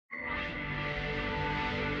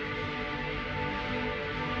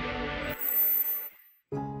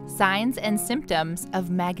Signs and symptoms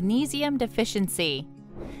of magnesium deficiency.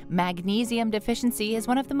 Magnesium deficiency is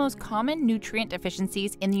one of the most common nutrient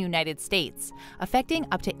deficiencies in the United States, affecting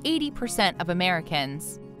up to 80% of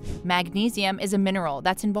Americans. Magnesium is a mineral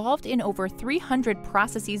that's involved in over 300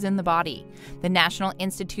 processes in the body. The National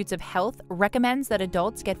Institutes of Health recommends that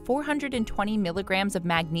adults get 420 milligrams of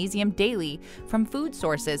magnesium daily from food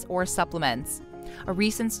sources or supplements. A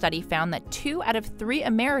recent study found that 2 out of 3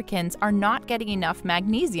 Americans are not getting enough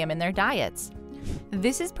magnesium in their diets.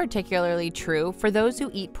 This is particularly true for those who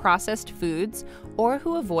eat processed foods or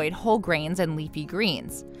who avoid whole grains and leafy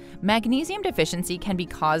greens. Magnesium deficiency can be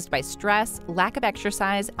caused by stress, lack of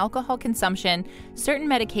exercise, alcohol consumption, certain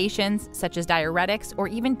medications such as diuretics, or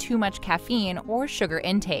even too much caffeine or sugar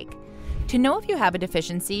intake. To know if you have a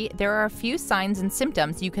deficiency, there are a few signs and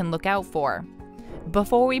symptoms you can look out for.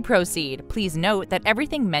 Before we proceed, please note that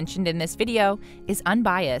everything mentioned in this video is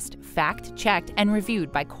unbiased, fact-checked, and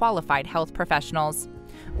reviewed by qualified health professionals.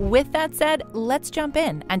 With that said, let's jump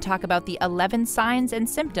in and talk about the 11 signs and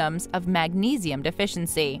symptoms of magnesium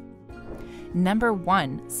deficiency. Number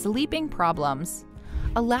 1. Sleeping problems.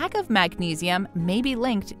 A lack of magnesium may be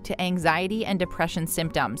linked to anxiety and depression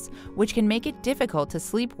symptoms, which can make it difficult to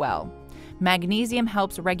sleep well. Magnesium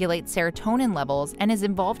helps regulate serotonin levels and is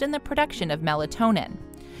involved in the production of melatonin.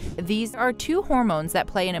 These are 2 hormones that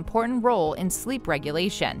play an important role in sleep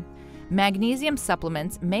regulation. Magnesium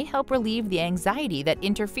supplements may help relieve the anxiety that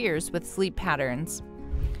interferes with sleep patterns.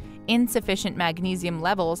 Insufficient magnesium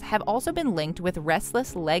levels have also been linked with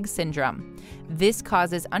restless leg syndrome. This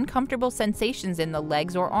causes uncomfortable sensations in the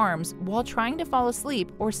legs or arms while trying to fall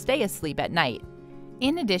asleep or stay asleep at night.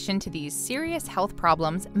 In addition to these serious health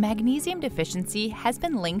problems, magnesium deficiency has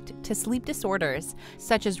been linked to sleep disorders,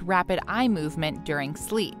 such as rapid eye movement during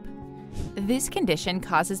sleep. This condition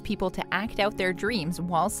causes people to act out their dreams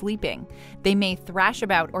while sleeping. They may thrash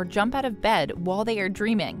about or jump out of bed while they are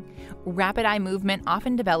dreaming. Rapid eye movement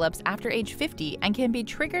often develops after age 50 and can be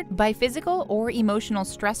triggered by physical or emotional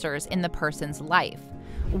stressors in the person's life.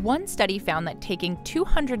 One study found that taking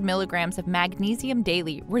 200 milligrams of magnesium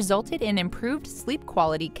daily resulted in improved sleep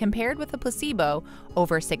quality compared with a placebo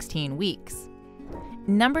over 16 weeks.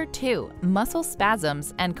 Number 2. Muscle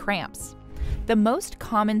spasms and cramps. The most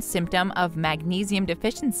common symptom of magnesium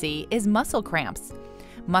deficiency is muscle cramps.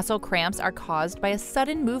 Muscle cramps are caused by a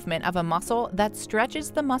sudden movement of a muscle that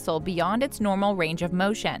stretches the muscle beyond its normal range of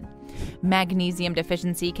motion. Magnesium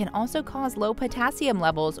deficiency can also cause low potassium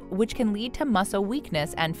levels, which can lead to muscle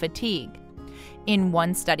weakness and fatigue. In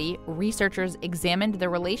one study, researchers examined the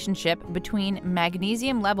relationship between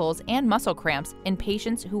magnesium levels and muscle cramps in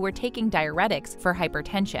patients who were taking diuretics for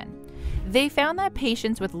hypertension. They found that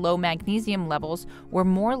patients with low magnesium levels were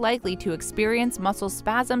more likely to experience muscle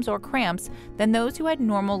spasms or cramps than those who had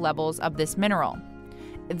normal levels of this mineral.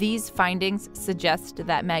 These findings suggest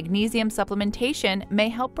that magnesium supplementation may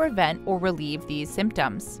help prevent or relieve these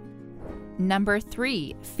symptoms. Number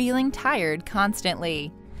 3. Feeling tired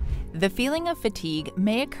constantly. The feeling of fatigue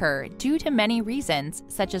may occur due to many reasons,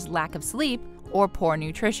 such as lack of sleep or poor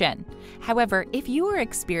nutrition. However, if you are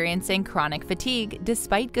experiencing chronic fatigue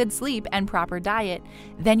despite good sleep and proper diet,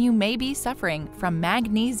 then you may be suffering from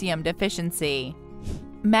magnesium deficiency.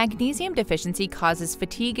 Magnesium deficiency causes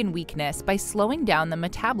fatigue and weakness by slowing down the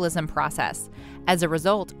metabolism process. As a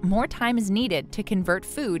result, more time is needed to convert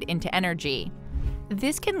food into energy.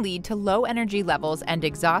 This can lead to low energy levels and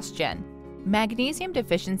exhaustion. Magnesium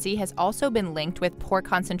deficiency has also been linked with poor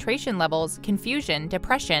concentration levels, confusion,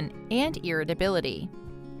 depression, and irritability.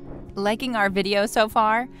 Liking our video so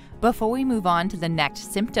far? Before we move on to the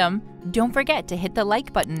next symptom, don't forget to hit the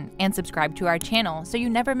like button and subscribe to our channel so you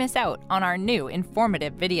never miss out on our new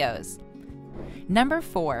informative videos. Number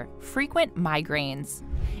 4. Frequent migraines.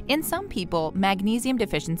 In some people, magnesium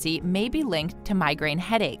deficiency may be linked to migraine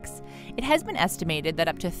headaches. It has been estimated that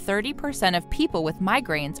up to 30% of people with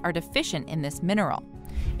migraines are deficient in this mineral.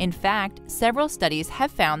 In fact, several studies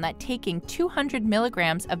have found that taking 200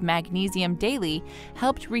 milligrams of magnesium daily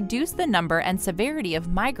helped reduce the number and severity of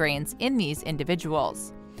migraines in these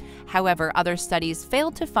individuals. However, other studies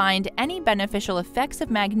failed to find any beneficial effects of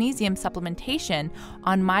magnesium supplementation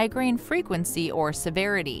on migraine frequency or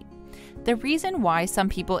severity. The reason why some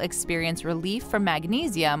people experience relief from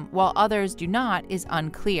magnesium while others do not is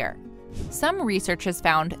unclear. Some research has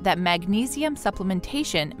found that magnesium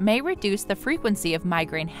supplementation may reduce the frequency of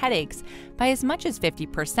migraine headaches by as much as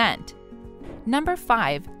 50%. Number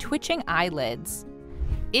 5. Twitching eyelids.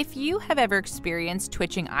 If you have ever experienced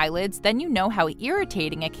twitching eyelids, then you know how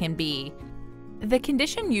irritating it can be. The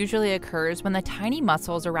condition usually occurs when the tiny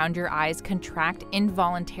muscles around your eyes contract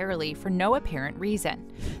involuntarily for no apparent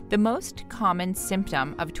reason. The most common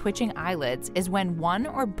symptom of twitching eyelids is when one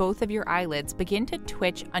or both of your eyelids begin to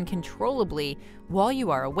twitch uncontrollably while you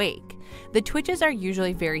are awake. The twitches are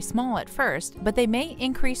usually very small at first, but they may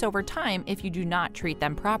increase over time if you do not treat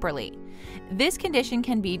them properly. This condition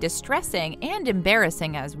can be distressing and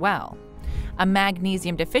embarrassing as well. A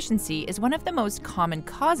magnesium deficiency is one of the most common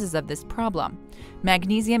causes of this problem.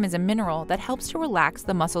 Magnesium is a mineral that helps to relax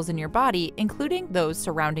the muscles in your body, including those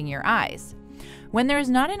surrounding your eyes. When there is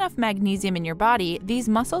not enough magnesium in your body, these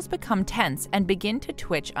muscles become tense and begin to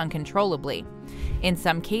twitch uncontrollably. In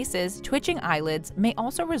some cases, twitching eyelids may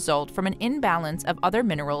also result from an imbalance of other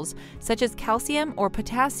minerals such as calcium or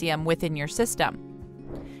potassium within your system.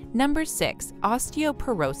 Number 6.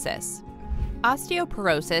 Osteoporosis.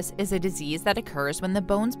 Osteoporosis is a disease that occurs when the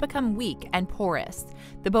bones become weak and porous.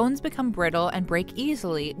 The bones become brittle and break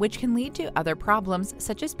easily, which can lead to other problems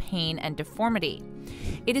such as pain and deformity.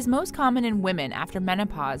 It is most common in women after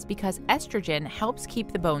menopause because estrogen helps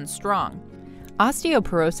keep the bones strong.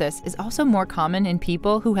 Osteoporosis is also more common in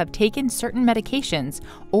people who have taken certain medications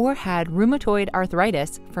or had rheumatoid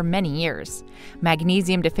arthritis for many years.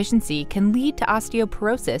 Magnesium deficiency can lead to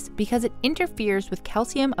osteoporosis because it interferes with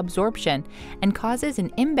calcium absorption and causes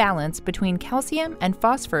an imbalance between calcium and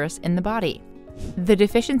phosphorus in the body. The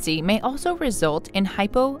deficiency may also result in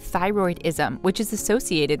hypothyroidism, which is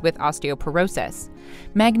associated with osteoporosis.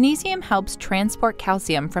 Magnesium helps transport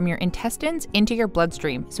calcium from your intestines into your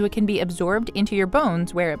bloodstream so it can be absorbed into your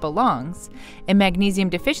bones where it belongs. A magnesium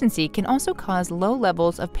deficiency can also cause low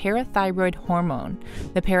levels of parathyroid hormone.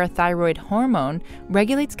 The parathyroid hormone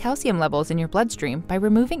regulates calcium levels in your bloodstream by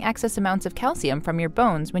removing excess amounts of calcium from your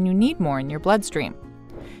bones when you need more in your bloodstream.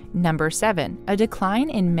 Number 7. A decline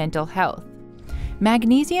in mental health.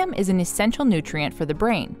 Magnesium is an essential nutrient for the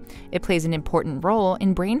brain. It plays an important role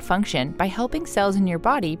in brain function by helping cells in your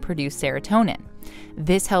body produce serotonin.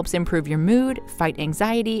 This helps improve your mood, fight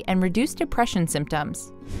anxiety, and reduce depression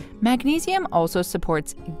symptoms. Magnesium also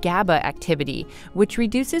supports GABA activity, which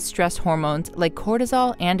reduces stress hormones like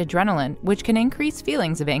cortisol and adrenaline, which can increase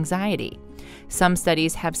feelings of anxiety. Some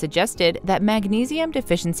studies have suggested that magnesium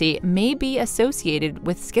deficiency may be associated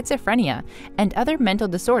with schizophrenia and other mental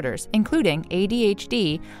disorders, including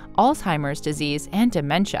ADHD, Alzheimer's disease, and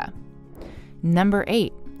dementia. Number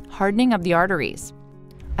 8. Hardening of the arteries.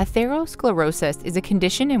 Atherosclerosis is a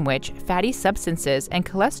condition in which fatty substances and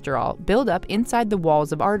cholesterol build up inside the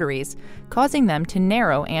walls of arteries, causing them to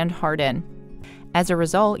narrow and harden. As a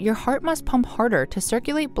result, your heart must pump harder to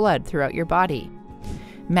circulate blood throughout your body.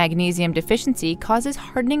 Magnesium deficiency causes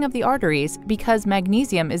hardening of the arteries because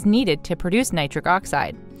magnesium is needed to produce nitric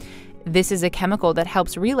oxide. This is a chemical that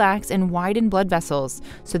helps relax and widen blood vessels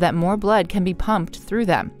so that more blood can be pumped through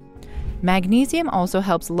them. Magnesium also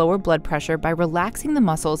helps lower blood pressure by relaxing the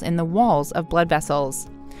muscles in the walls of blood vessels.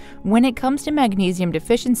 When it comes to magnesium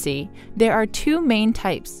deficiency, there are two main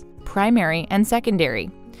types: primary and secondary.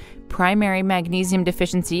 Primary magnesium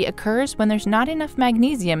deficiency occurs when there's not enough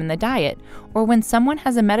magnesium in the diet or when someone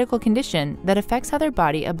has a medical condition that affects how their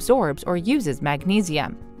body absorbs or uses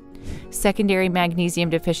magnesium. Secondary magnesium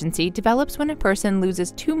deficiency develops when a person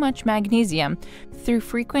loses too much magnesium through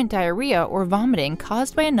frequent diarrhea or vomiting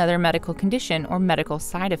caused by another medical condition or medical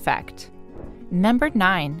side effect. Number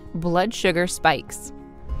 9. Blood sugar spikes.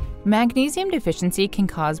 Magnesium deficiency can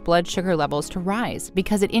cause blood sugar levels to rise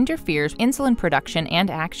because it interferes with insulin production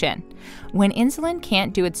and action. When insulin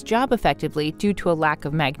can't do its job effectively due to a lack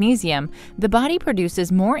of magnesium, the body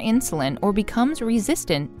produces more insulin or becomes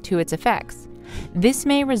resistant to its effects. This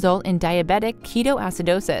may result in diabetic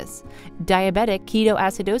ketoacidosis. Diabetic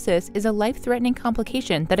ketoacidosis is a life-threatening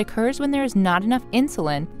complication that occurs when there is not enough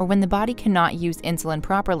insulin or when the body cannot use insulin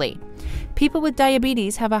properly. People with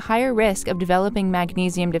diabetes have a higher risk of developing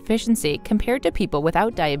magnesium deficiency compared to people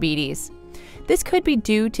without diabetes. This could be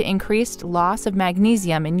due to increased loss of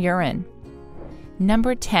magnesium in urine.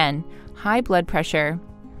 Number 10. High blood pressure.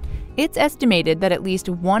 It's estimated that at least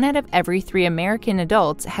 1 out of every 3 American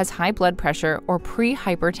adults has high blood pressure or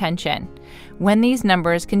pre-hypertension. When these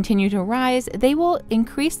numbers continue to rise, they will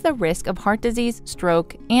increase the risk of heart disease,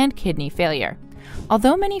 stroke, and kidney failure.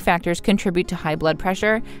 Although many factors contribute to high blood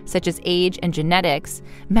pressure, such as age and genetics,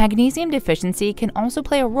 magnesium deficiency can also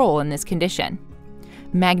play a role in this condition.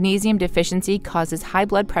 Magnesium deficiency causes high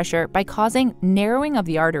blood pressure by causing narrowing of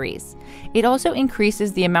the arteries. It also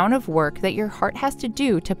increases the amount of work that your heart has to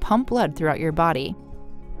do to pump blood throughout your body.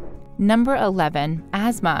 Number 11.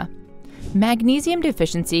 Asthma. Magnesium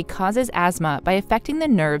deficiency causes asthma by affecting the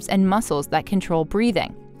nerves and muscles that control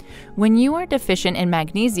breathing. When you are deficient in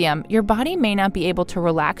magnesium, your body may not be able to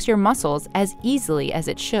relax your muscles as easily as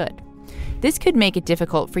it should. This could make it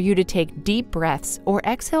difficult for you to take deep breaths or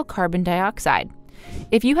exhale carbon dioxide.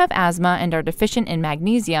 If you have asthma and are deficient in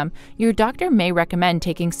magnesium, your doctor may recommend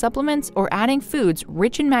taking supplements or adding foods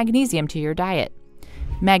rich in magnesium to your diet.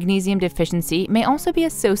 Magnesium deficiency may also be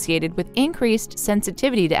associated with increased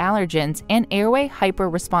sensitivity to allergens and airway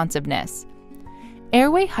hyperresponsiveness.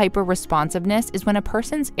 Airway hyperresponsiveness is when a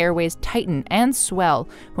person's airways tighten and swell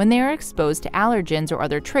when they are exposed to allergens or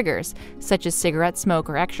other triggers, such as cigarette smoke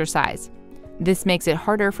or exercise. This makes it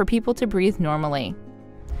harder for people to breathe normally.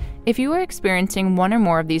 If you are experiencing one or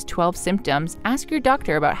more of these 12 symptoms, ask your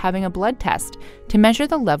doctor about having a blood test to measure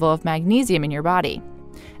the level of magnesium in your body.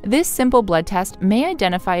 This simple blood test may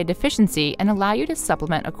identify a deficiency and allow you to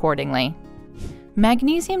supplement accordingly.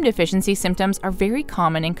 Magnesium deficiency symptoms are very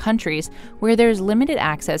common in countries where there is limited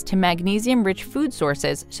access to magnesium-rich food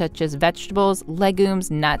sources such as vegetables,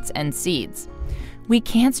 legumes, nuts, and seeds. We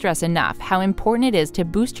can't stress enough how important it is to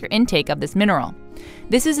boost your intake of this mineral.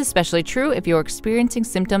 This is especially true if you're experiencing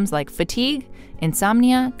symptoms like fatigue,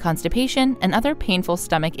 insomnia, constipation, and other painful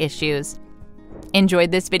stomach issues.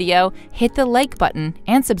 Enjoyed this video? Hit the like button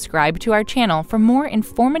and subscribe to our channel for more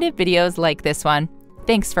informative videos like this one.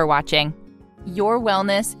 Thanks for watching. Your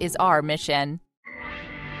wellness is our mission.